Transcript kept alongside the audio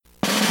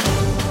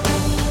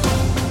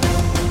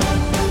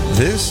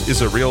This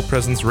is a Real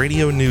Presence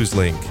Radio News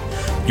Link.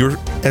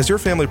 As your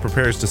family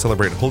prepares to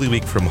celebrate Holy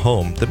Week from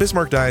home, the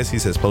Bismarck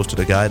Diocese has posted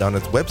a guide on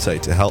its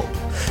website to help.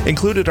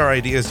 Included are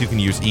ideas you can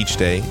use each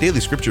day,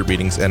 daily scripture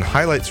readings, and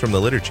highlights from the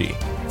liturgy.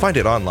 Find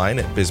it online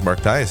at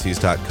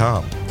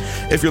bismarckdiocese.com.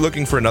 If you're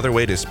looking for another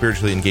way to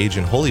spiritually engage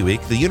in Holy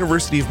Week, the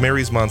University of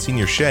Mary's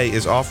Monsignor Shea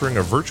is offering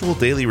a virtual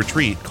daily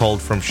retreat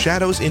called From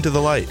Shadows into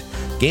the Light,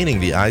 Gaining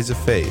the Eyes of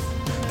Faith.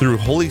 Through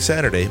Holy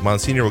Saturday,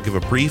 Monsignor will give a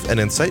brief and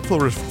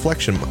insightful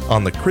reflection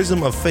on the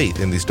chrism of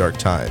faith in these dark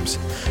times.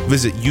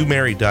 Visit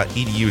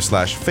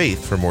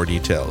umary.edu/faith for more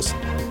details.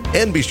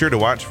 And be sure to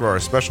watch for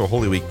our special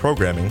Holy Week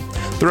programming.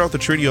 Throughout the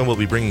Triduum, we'll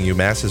be bringing you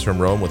Masses from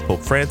Rome with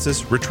Pope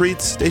Francis,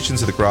 retreats,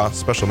 Stations of the Cross,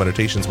 special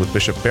meditations with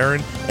Bishop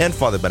Barron and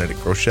Father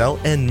Benedict Rochelle,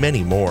 and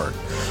many more.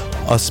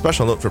 A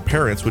special note for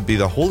parents would be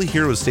the Holy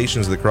Heroes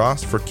Stations of the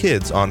Cross for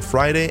kids on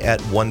Friday at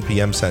 1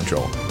 p.m.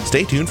 Central.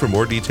 Stay tuned for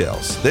more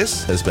details.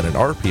 This has been an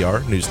RPR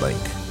Newslink.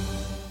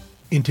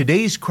 In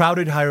today's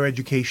crowded higher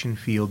education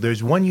field,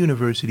 there's one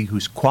university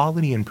whose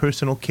quality and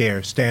personal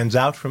care stands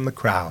out from the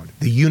crowd,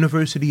 the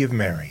University of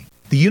Mary.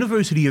 The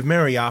University of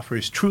Mary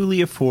offers truly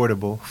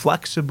affordable,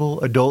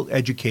 flexible adult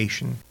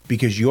education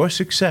because your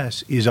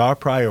success is our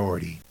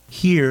priority.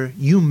 Here,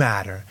 you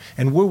matter,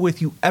 and we're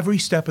with you every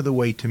step of the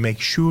way to make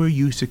sure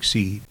you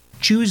succeed.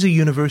 Choose a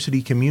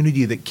university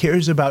community that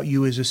cares about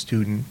you as a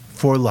student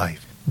for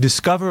life.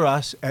 Discover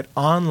us at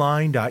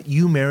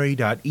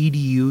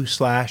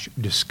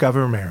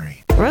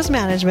online.umary.edu/discovermary. Rose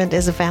Management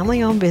is a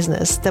family-owned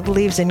business that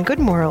believes in good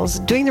morals,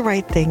 doing the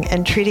right thing,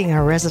 and treating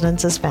our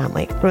residents as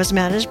family. Rose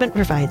Management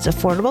provides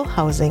affordable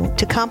housing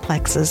to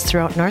complexes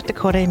throughout North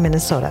Dakota and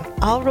Minnesota.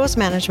 All Rose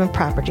Management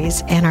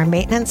properties and our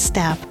maintenance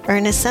staff are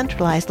in a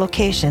centralized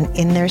location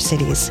in their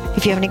cities.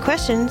 If you have any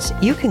questions,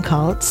 you can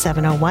call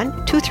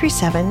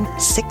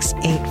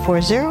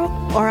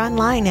 701-237-6840 or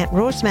online at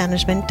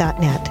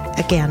rosemanagement.net.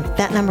 Again,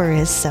 that number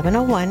is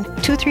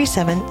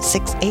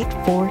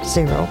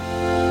 701-237-6840.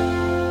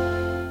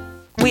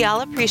 We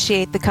all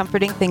appreciate the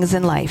comforting things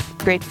in life.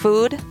 Great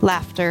food,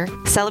 laughter,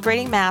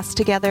 celebrating Mass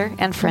together,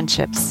 and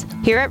friendships.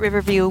 Here at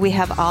Riverview, we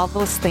have all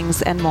those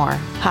things and more.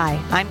 Hi,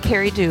 I'm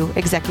Carrie Dew,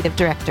 Executive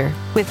Director.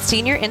 With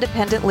senior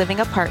independent living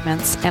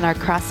apartments and our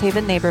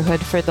Crosshaven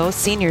neighborhood for those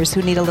seniors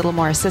who need a little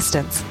more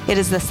assistance, it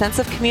is the sense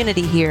of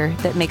community here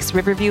that makes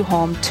Riverview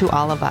home to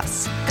all of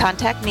us.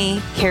 Contact me,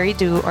 Carrie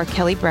Dew, or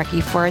Kelly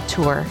Brecky for a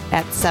tour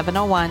at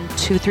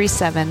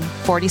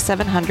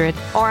 701-237-4700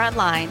 or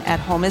online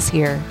at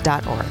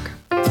homeishere.org.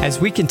 As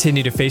we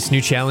continue to face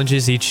new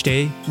challenges each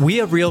day,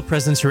 we at Real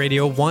Presence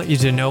Radio want you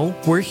to know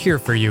we're here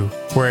for you.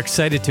 We're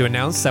excited to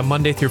announce that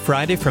Monday through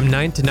Friday from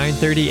 9 to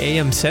 9:30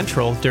 a.m.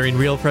 Central during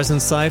Real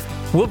Presence Live,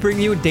 we'll bring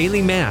you a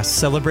daily Mass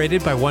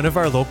celebrated by one of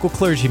our local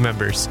clergy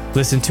members.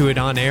 Listen to it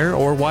on air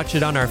or watch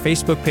it on our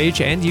Facebook page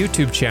and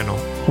YouTube channel.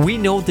 We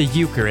know the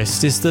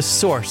Eucharist is the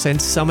source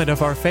and summit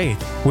of our faith,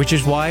 which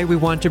is why we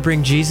want to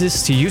bring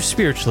Jesus to you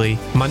spiritually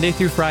Monday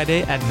through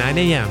Friday at 9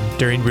 a.m.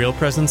 during Real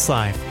Presence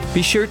Live.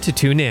 Be sure to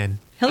tune in.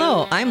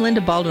 Hello, I'm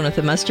Linda Baldwin with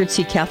the Mustard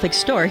Seed Catholic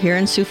Store here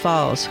in Sioux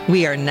Falls.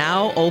 We are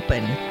now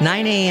open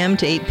 9 a.m.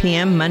 to 8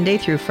 p.m. Monday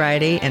through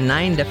Friday and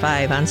 9 to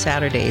 5 on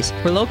Saturdays.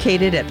 We're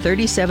located at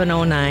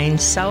 3709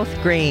 South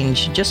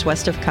Grange, just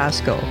west of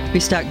Costco. We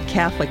stock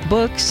Catholic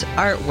books,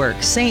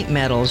 artwork, saint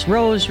medals,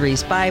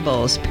 rosaries,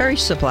 Bibles,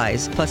 parish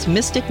supplies, plus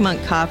Mystic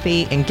Monk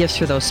coffee and gifts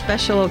for those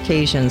special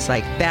occasions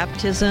like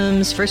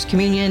baptisms, First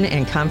Communion,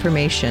 and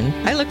confirmation.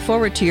 I look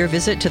forward to your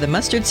visit to the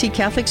Mustard Seed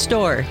Catholic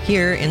Store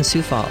here in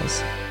Sioux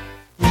Falls.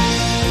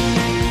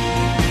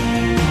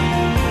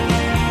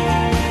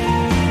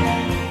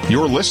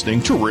 You're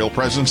listening to Real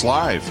Presence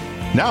Live.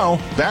 Now,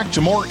 back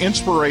to more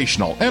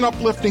inspirational and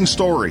uplifting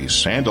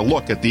stories and a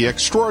look at the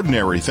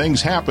extraordinary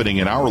things happening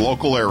in our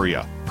local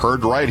area.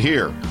 Heard right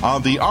here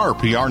on the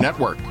RPR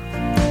Network.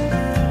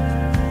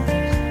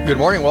 Good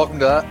morning. Welcome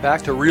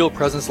back to Real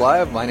Presence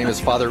Live. My name is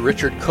Father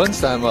Richard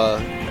Kunst. I'm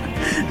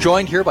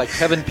joined here by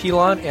Kevin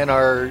Pilon and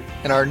our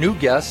new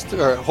guest,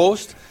 or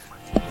host,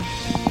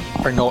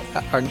 our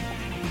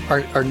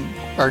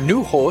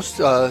new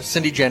host,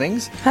 Cindy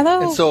Jennings.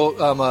 Hello. And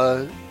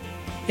so,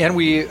 and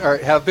we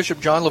have Bishop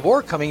John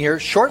Lavore coming here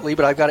shortly,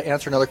 but I've got to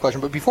answer another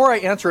question. But before I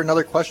answer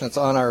another question that's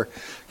on our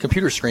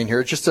computer screen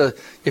here, just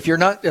if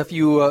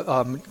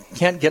you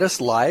can't get us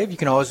live, you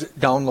can always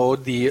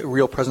download the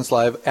Real Presence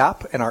Live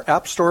app in our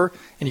app store,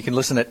 and you can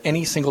listen at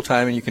any single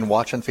time, and you can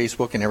watch on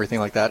Facebook and everything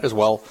like that as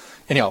well.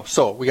 Anyhow,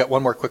 so we got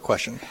one more quick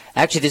question.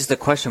 Actually, this is the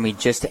question we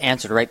just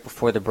answered right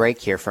before the break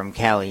here from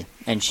Callie,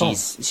 and she had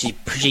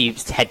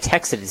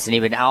texted us, and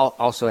even Al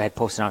also had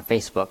posted on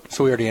Facebook.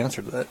 So we already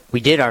answered that. We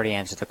did already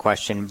answer the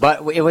question,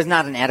 but it was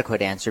not an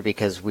adequate answer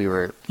because we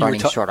were running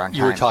short on time.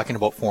 You were talking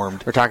about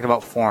Formed. We're talking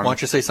about Formed. Why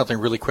don't you say something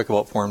really quick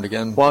about Formed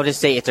again? Well, I'll just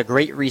say it's a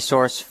great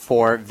resource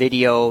for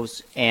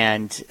videos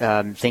and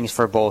things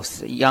for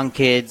both young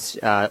kids,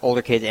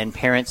 older kids, and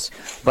parents.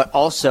 But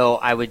also,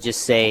 I would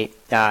just say,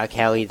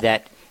 Callie,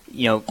 that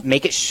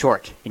make it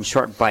short, in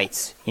short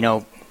bites.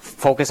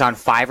 Focus on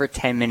 5 or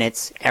 10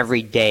 minutes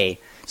every day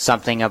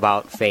something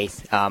about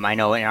faith. I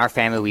know in our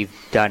family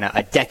we've done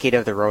a decade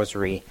of the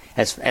Rosary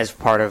as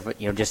part of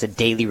just a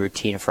daily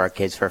routine for our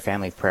kids for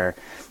family prayer.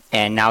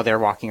 And now they're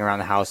walking around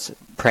the house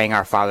praying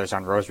Our Fathers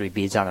on rosary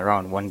beads on their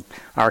own, when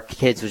our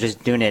kids were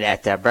just doing it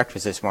at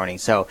breakfast this morning.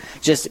 So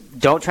just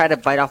don't try to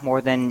bite off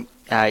more than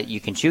you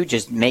can chew.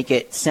 Just make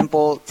it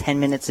simple, 10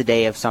 minutes a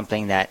day of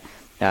something that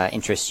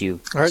interests you.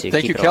 All right,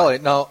 thank you, Kelly.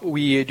 Now,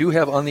 we do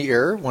have on the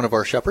air one of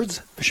our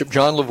shepherds, Bishop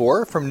John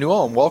LeVoir from New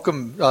Ulm.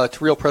 Welcome to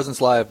Real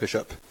Presence Live,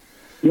 Bishop.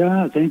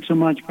 Yeah, thanks so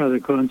much,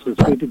 Brother Kuntz.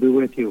 It's good to be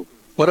with you.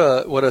 What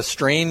a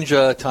strange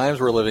times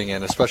we're living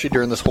in, especially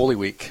during this Holy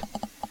Week.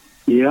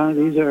 Yeah,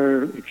 these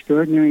are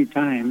extraordinary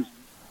times.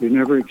 We've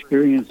never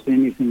experienced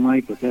anything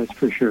like it, that's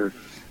for sure.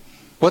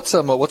 What's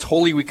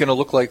Holy Week going to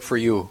look like for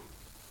you?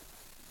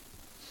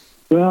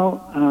 Well,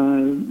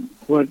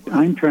 what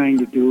I'm trying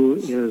to do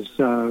is,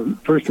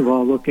 first of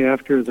all, look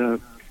after the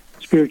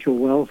spiritual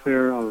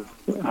welfare of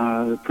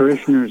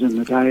parishioners in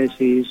the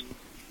diocese,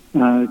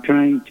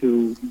 trying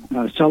to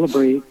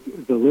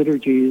celebrate the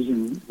liturgies,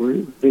 and we're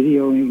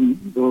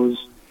videoing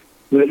those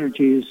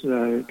liturgies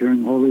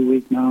during Holy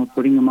Week now,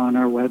 putting them on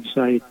our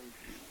website,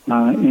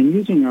 and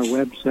using our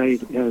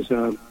website as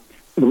a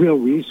real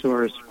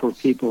resource for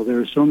people. There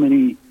are so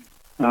many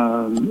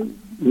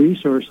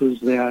resources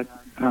that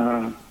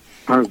are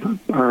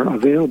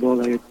available,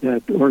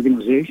 that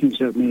organizations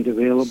have made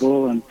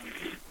available, and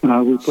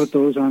we put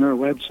those on our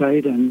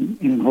website,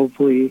 and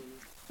hopefully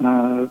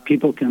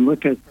people can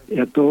look at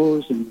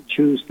those and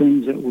choose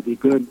things that will be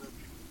good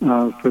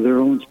for their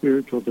own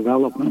spiritual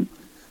development.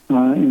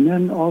 And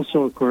then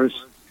also, of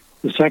course,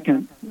 the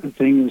second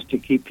thing is to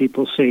keep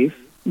people safe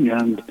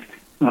and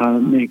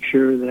make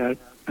sure that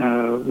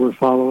we're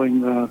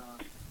following the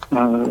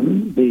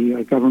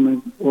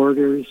government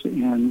orders,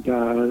 and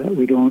that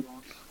we don't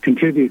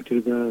contribute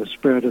to the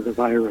spread of the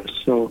virus.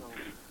 So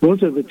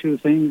those are the two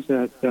things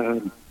that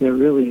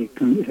really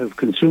have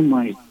consumed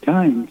my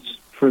time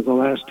for the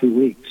last 2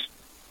 weeks.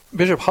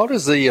 Bishop, how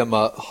does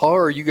how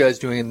are you guys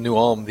doing in New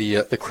Ulm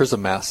the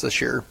Chrism Mass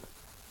this year?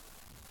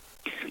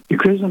 The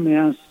Chrism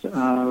Mass,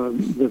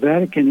 the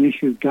Vatican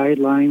issued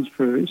guidelines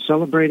for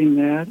celebrating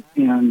that,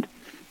 and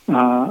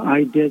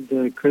I did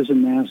the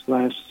Chrism Mass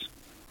last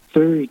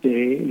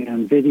Thursday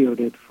and videoed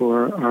it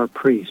for our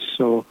priests.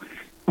 So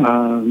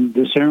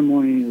the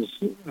ceremony is,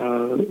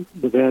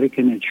 the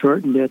Vatican had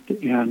shortened it,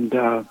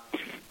 and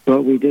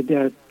but we did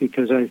that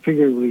because I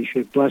figured we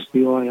should bless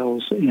the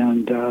oils,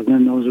 and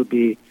then those will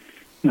be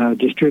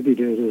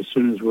distributed as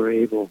soon as we're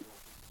able.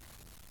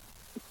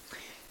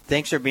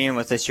 Thanks for being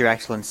with us, Your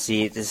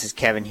Excellency. This is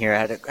Kevin here.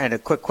 I had a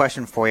quick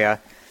question for you.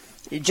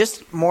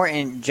 Just more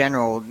in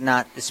general,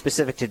 not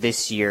specific to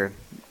this year,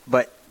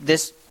 but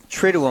this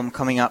Triduum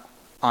coming up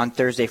on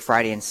Thursday,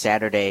 Friday, and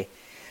Saturday.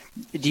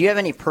 Do you have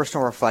any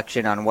personal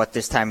reflection on what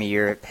this time of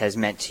year has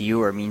meant to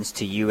you or means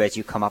to you as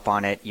you come up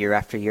on it year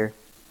after year?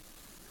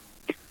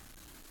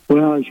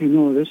 Well, as you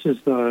know, this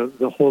is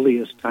the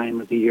holiest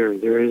time of the year.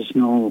 There is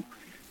no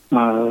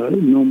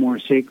more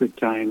sacred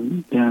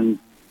time than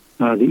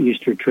the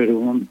Easter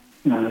Triduum,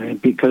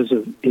 because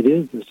it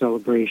is the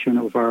celebration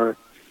of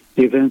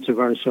the events of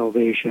our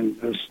salvation,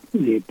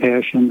 the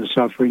passion, the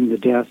suffering, the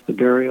death, the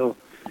burial,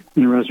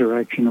 and the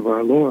resurrection of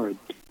our Lord.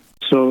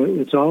 So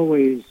it's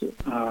always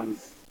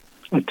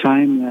a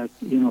time that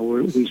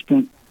we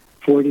spent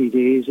 40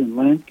 days in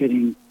Lent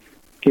getting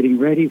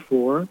ready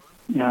for,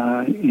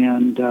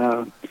 and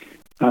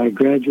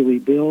gradually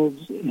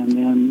builds, and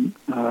then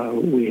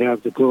we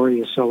have the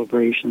glorious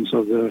celebrations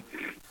of the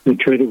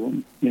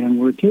Triduum. And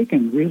we're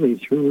taken really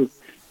through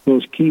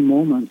those key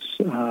moments,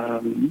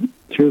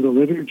 through the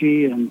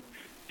liturgy, and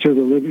through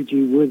the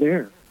liturgy we're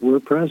there. We're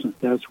present.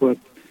 That's what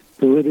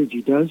the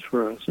liturgy does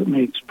for us. It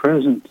makes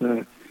present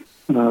the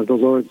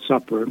Lord's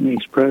Supper. It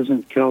makes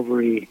present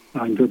Calvary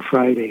on Good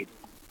Friday.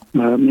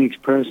 It makes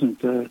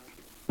present the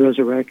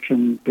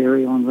resurrection,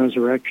 burial, and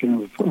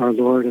resurrection of our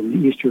Lord in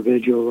the Easter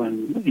Vigil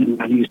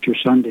and on Easter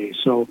Sunday.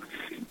 So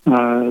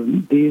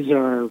these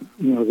are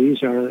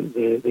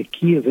the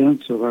key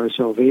events of our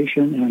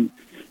salvation, and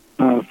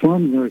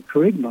form the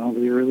charisma of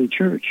the early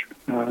church,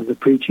 the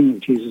preaching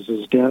of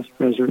Jesus' death,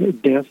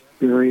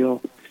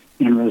 burial,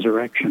 and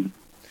resurrection.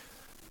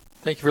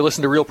 Thank you for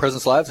listening to Real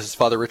Presence Live. This is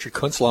Father Richard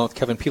Kuntz along with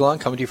Kevin Pilon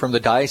coming to you from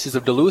the Diocese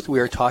of Duluth. We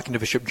are talking to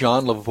Bishop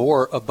John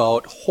LeVoir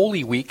about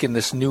Holy Week in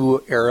this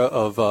new era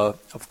of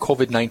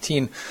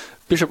COVID-19.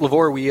 Bishop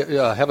LeVoir, we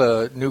have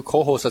a new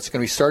co-host that's going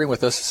to be starting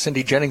with us,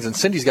 Cindy Jennings, and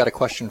Cindy's got a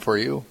question for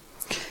you.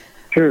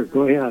 Sure,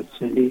 go ahead,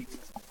 Cindy.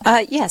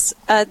 Yes,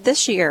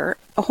 this year,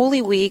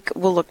 Holy Week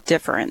will look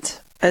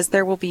different, as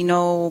there will be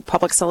no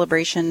public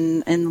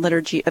celebration in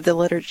the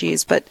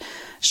liturgies. But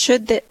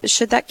should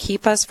that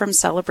keep us from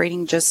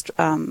celebrating just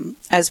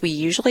as we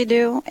usually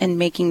do and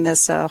making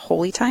this a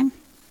holy time?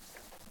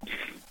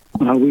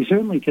 We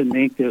certainly can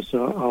make this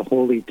a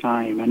holy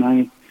time,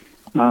 and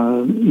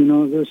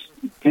this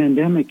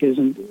pandemic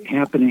isn't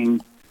happening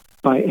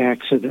by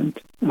accident.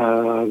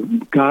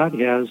 God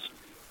has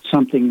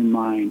something in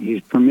mind.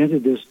 He's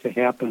permitted this to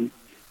happen,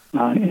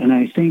 and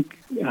I think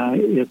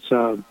it's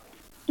a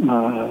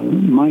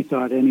my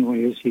thought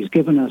anyway is he's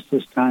given us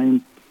this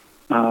time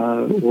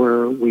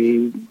where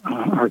we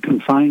are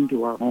confined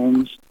to our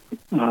homes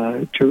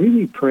to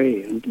really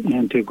pray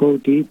and to go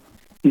deep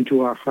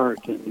into our heart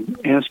and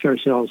ask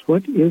ourselves,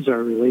 what is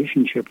our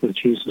relationship with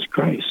Jesus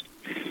Christ?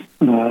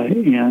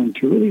 And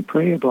to really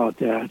pray about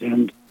that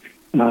and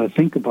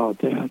think about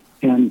that.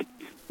 And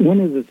one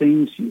of the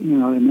things, I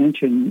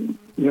mentioned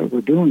that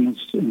we're doing,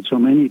 and so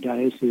many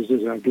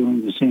dioceses are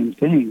doing the same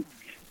thing,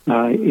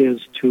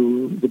 is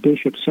to the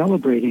bishop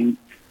celebrating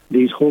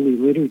these holy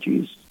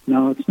liturgies.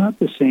 Now, it's not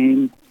the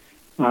same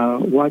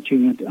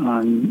watching it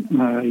on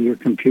your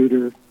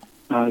computer.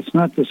 It's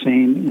not the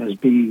same as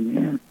being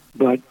there.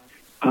 But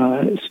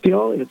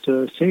still, it's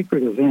a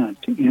sacred event.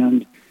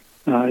 And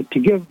to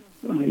give,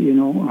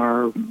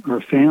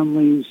 our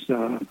families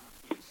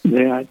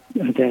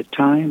that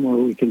time where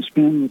we can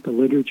spend with the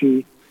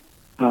liturgy,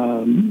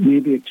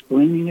 maybe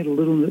explaining it a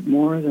little bit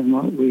more than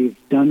what we've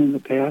done in the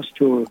past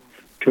to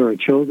our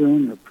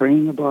children, or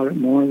praying about it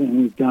more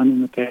than we've done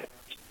in the past.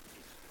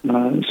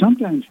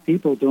 Sometimes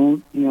people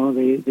don't,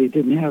 they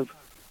didn't have,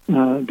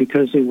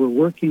 because they were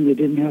working, they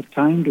didn't have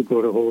time to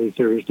go to Holy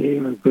Thursday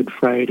or Good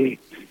Friday.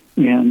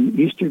 And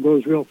Easter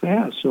goes real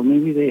fast, so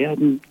maybe they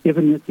hadn't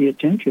given it the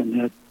attention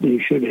that they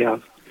should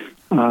have.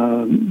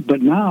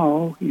 But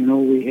now,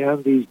 we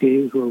have these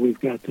days where we've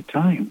got the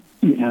time.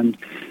 And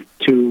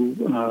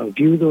to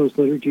view those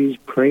liturgies,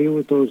 pray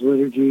with those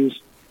liturgies,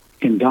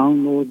 can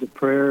download the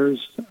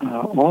prayers,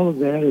 all of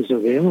that is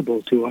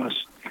available to us.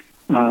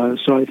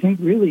 So I think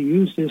really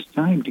use this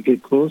time to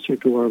get closer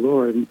to our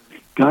Lord. And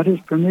God is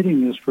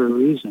permitting this for a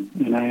reason.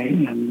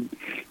 And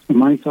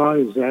my thought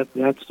is that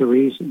that's the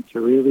reason, to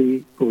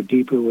really go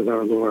deeper with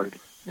our Lord.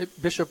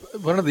 Bishop,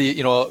 one of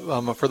the,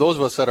 for those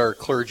of us that are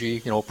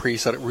clergy,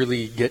 priests that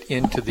really get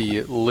into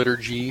the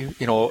liturgy,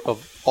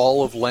 of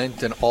all of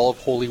Lent and all of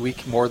Holy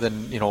Week more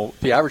than,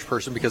 the average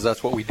person, because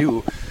that's what we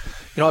do.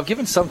 I've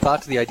given some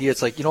thought to the idea.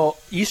 It's like,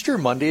 Easter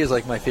Monday is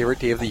like my favorite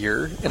day of the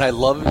year. And I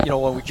love,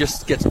 when we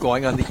just get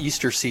going on the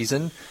Easter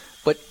season.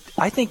 But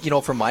I think,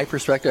 from my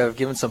perspective, I've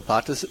given some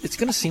thought to this. It's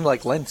going to seem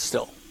like Lent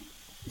still.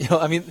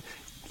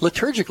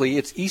 Liturgically,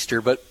 it's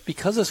Easter, but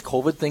because this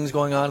COVID thing's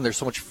going on and there's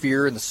so much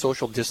fear and the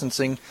social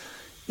distancing,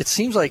 it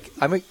seems like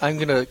I'm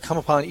going to come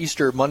upon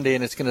Easter Monday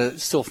and it's going to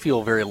still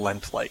feel very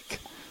Lent-like.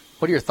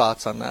 What are your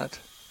thoughts on that?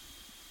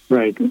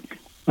 Right.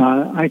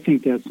 I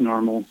think that's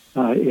normal.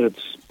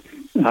 That's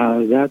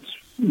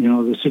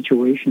the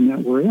situation that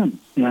we're in,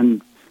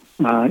 and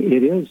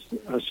it is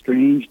a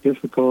strange,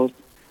 difficult,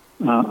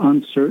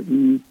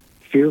 uncertain,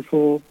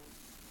 fearful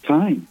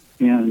time.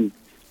 And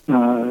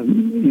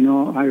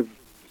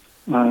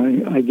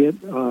I get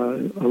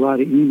a lot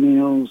of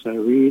emails. I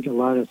read a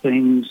lot of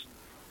things.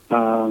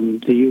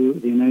 The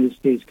United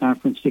States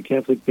Conference of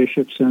Catholic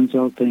Bishops sends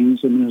out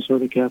things. The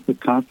Minnesota Catholic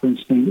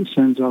Conference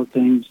sends out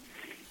things.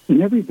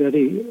 And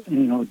everybody,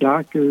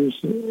 doctors,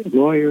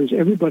 lawyers,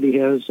 everybody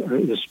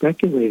is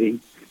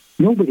speculating.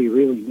 Nobody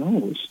really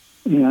knows.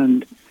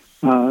 And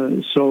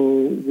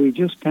so we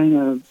just kind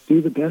of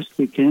do the best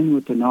we can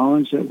with the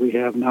knowledge that we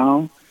have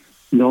now,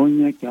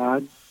 knowing that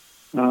God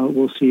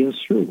will see us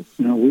through.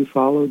 We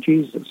follow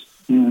Jesus,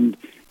 and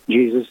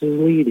Jesus is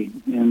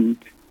leading.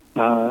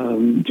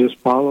 And just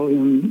follow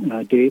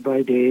him day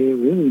by day,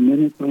 really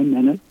minute by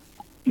minute.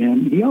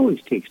 And he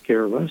always takes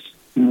care of us.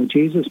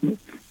 Jesus,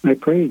 I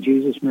pray,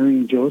 Jesus, Mary,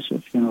 and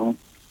Joseph,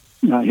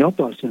 help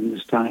us in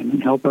this time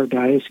and help our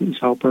diocese,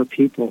 help our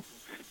people.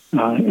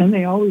 And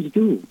they always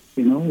do.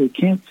 We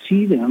can't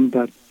see them,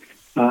 but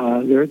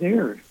they're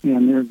there,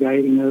 and they're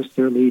guiding us,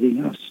 they're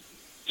leading us.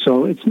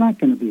 So it's not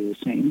going to be the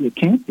same. It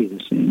can't be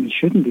the same. It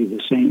shouldn't be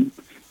the same.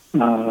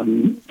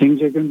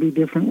 Things are going to be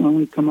different when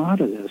we come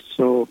out of this.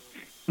 So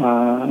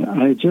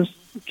I just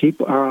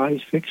keep our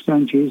eyes fixed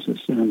on Jesus,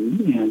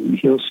 and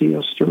he'll see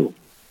us through.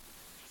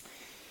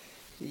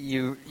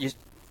 You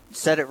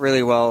said it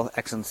really well,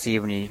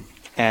 Excellency,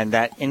 and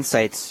that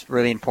insight's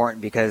really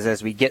important, because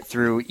as we get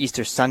through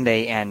Easter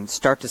Sunday and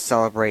start to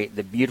celebrate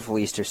the beautiful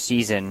Easter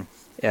season,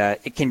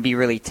 it can be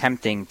really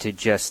tempting to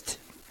just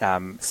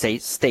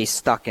stay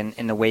stuck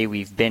in the way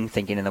we've been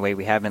thinking, in the way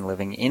we have been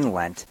living in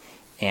Lent,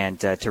 and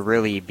to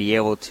really be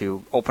able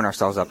to open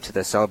ourselves up to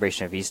the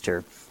celebration of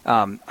Easter.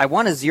 I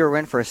want to zero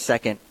in for a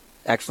second,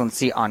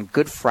 Excellency, on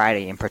Good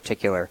Friday in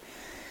particular.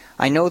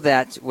 I know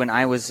that when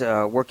I was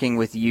working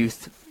with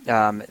youth,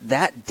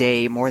 that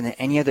day, more than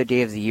any other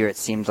day of the year, it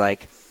seemed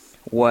like,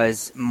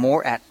 was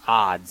more at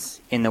odds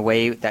in the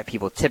way that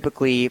people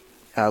typically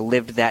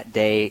lived that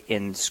day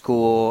in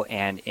school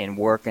and in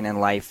work and in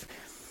life,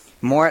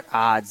 more at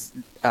odds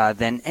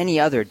than any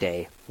other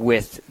day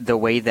with the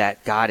way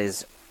that God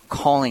is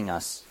calling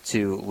us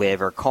to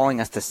live, or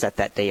calling us to set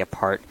that day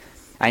apart.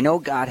 I know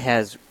God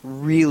has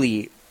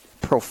really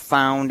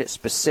profound,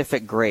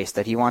 specific grace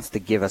that he wants to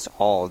give us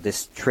all,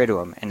 this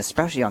Triduum, and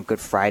especially on Good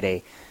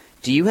Friday.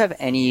 Do you have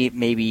any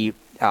maybe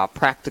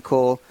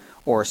practical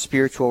or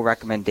spiritual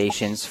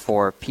recommendations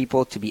for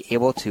people to be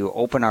able to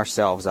open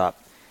ourselves up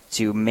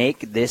to make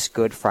this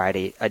Good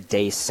Friday a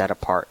day set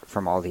apart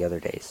from all the other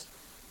days?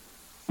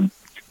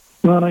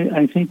 Well,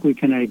 I think we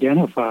can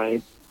identify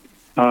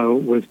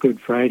with Good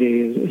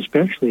Friday,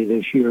 especially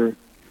this year,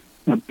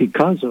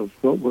 because of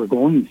what we're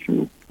going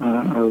through.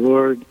 Our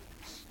Lord,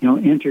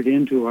 entered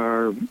into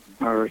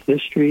our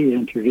history,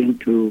 entered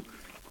into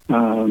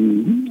all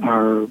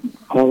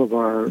of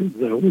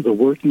the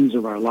workings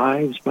of our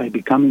lives by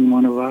becoming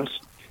one of us,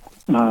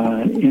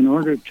 in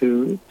order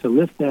to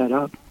lift that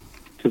up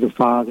to the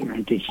Father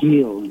and to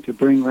heal and to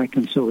bring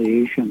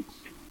reconciliation.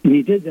 And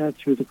he did that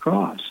through the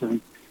cross. And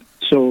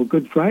so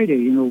Good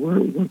Friday,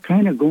 we're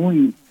kind of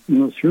going,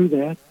 through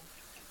that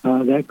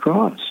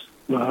cross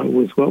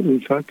with what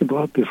we talked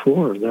about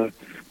before, the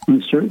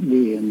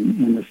uncertainty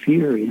and the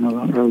fear.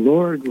 Our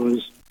Lord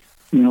was,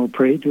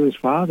 prayed to his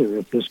Father,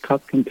 if this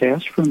cup can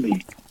pass from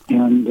me.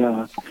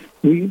 And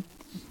we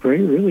pray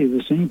really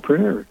the same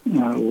prayer.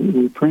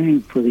 We're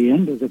praying for the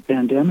end of the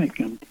pandemic,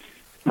 and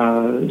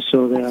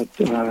so that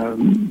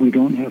we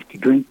don't have to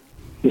drink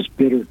this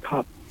bitter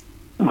cup.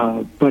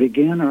 But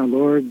again, our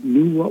Lord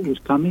knew what was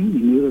coming. He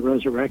knew the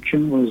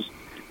resurrection was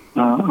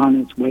on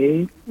its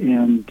way,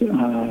 and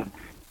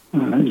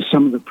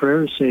some of the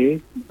prayers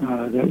say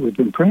that we've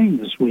been praying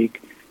this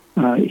week,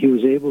 he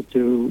was able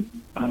to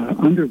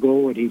undergo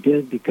what he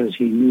did because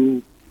he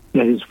knew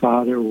that his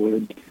Father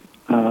would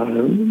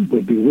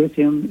be with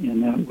him,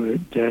 and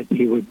that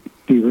he would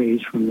be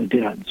raised from the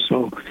dead.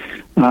 So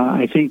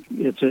I think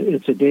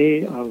it's a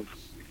day of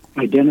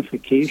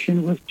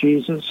identification with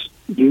Jesus,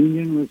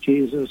 union with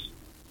Jesus,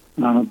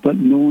 but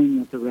knowing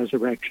that the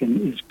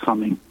resurrection is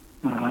coming.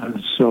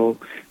 So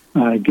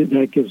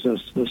that gives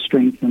us the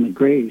strength and the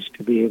grace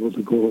to be able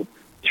to go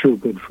through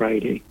Good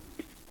Friday.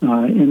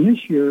 And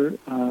this year,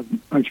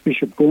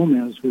 Archbishop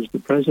Gomez, who's the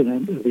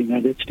president of the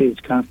United States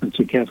Conference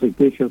of Catholic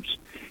Bishops,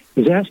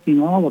 is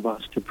asking all of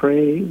us to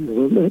pray the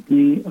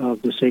litany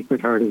of the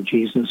Sacred Heart of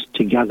Jesus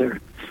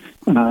together.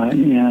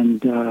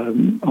 And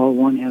all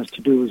one has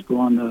to do is go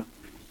on the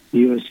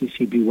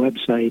USCCB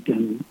website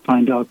and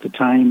find out the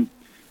time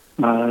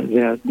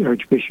that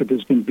Archbishop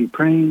is going to be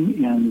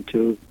praying, and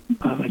to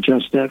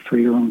adjust that for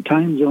your own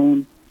time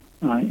zone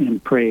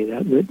and pray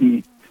that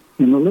litany.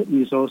 And the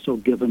litany is also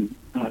given,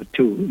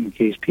 too, in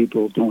case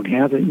people don't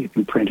have it. You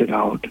can print it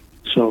out.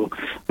 So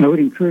I would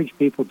encourage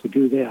people to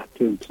do that,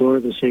 to implore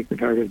the Sacred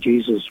Heart of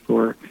Jesus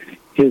for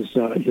his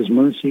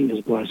mercy,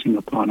 his blessing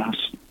upon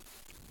us.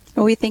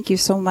 Well, we thank you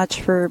so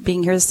much for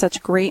being here. This is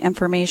such great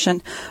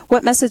information.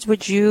 What message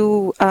would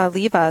you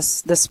leave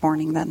us this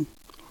morning, then?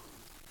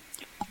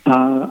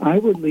 I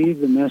would leave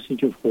the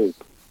message of hope.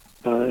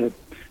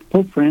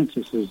 Pope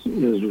Francis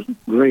is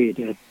great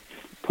at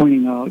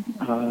pointing out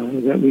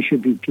that we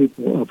should be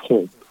people of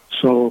hope.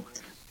 So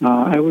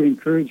I would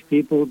encourage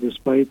people,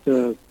 despite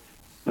the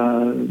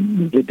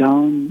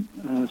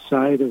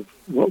downside of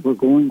what we're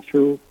going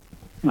through,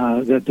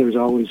 that there's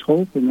always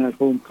hope, and that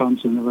hope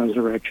comes in the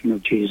resurrection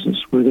of Jesus.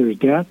 Where there's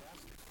death,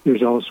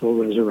 there's also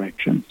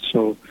resurrection.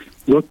 So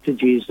look to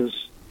Jesus,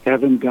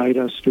 have him guide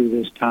us through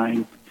this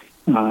time,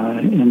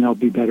 and there'll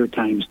be better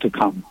times to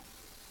come.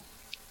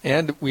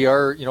 And we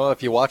are,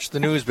 if you watch the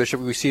news,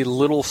 Bishop, we see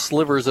little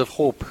slivers of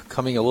hope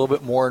coming a little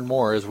bit more and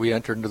more as we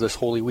enter into this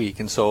Holy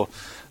Week. And so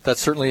that's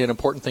certainly an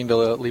important thing to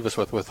leave us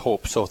with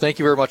hope. So thank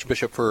you very much,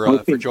 Bishop,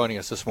 for joining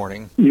us this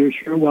morning. You're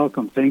sure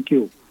welcome. Thank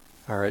you.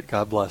 All right.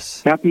 God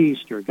bless. Happy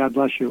Easter. God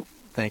bless you.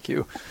 Thank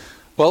you.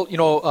 Well,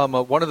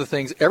 one of the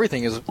things,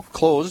 everything is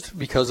closed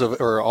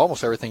or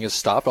almost everything is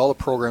stopped. All the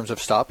programs have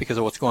stopped because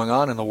of what's going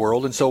on in the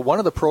world. And so one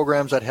of the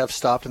programs that have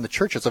stopped in the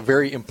church, it's a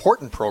very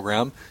important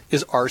program,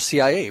 is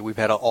RCIA. We've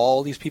had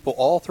all these people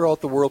all throughout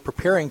the world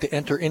preparing to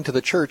enter into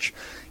the church.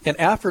 And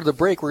after the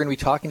break, we're going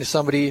to be talking to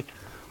somebody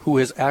who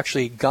has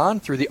actually gone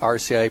through the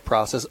RCIA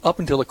process up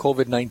until the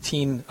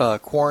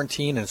COVID-19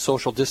 quarantine and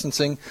social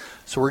distancing.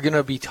 So we're going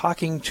to be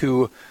talking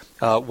to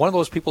one of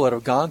those people that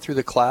have gone through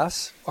the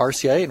class,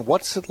 RCIA, and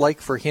what's it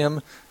like for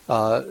him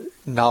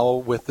now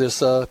with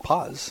this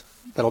pause.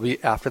 That'll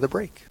be after the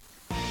break.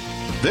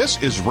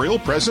 This is Real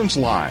Presence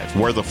Live,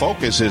 where the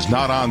focus is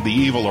not on the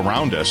evil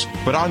around us,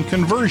 but on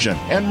conversion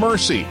and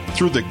mercy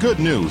through the good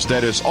news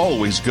that is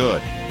always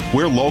good.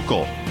 We're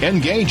local,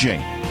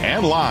 engaging,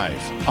 and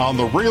live on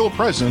the Real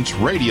Presence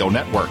Radio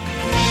Network.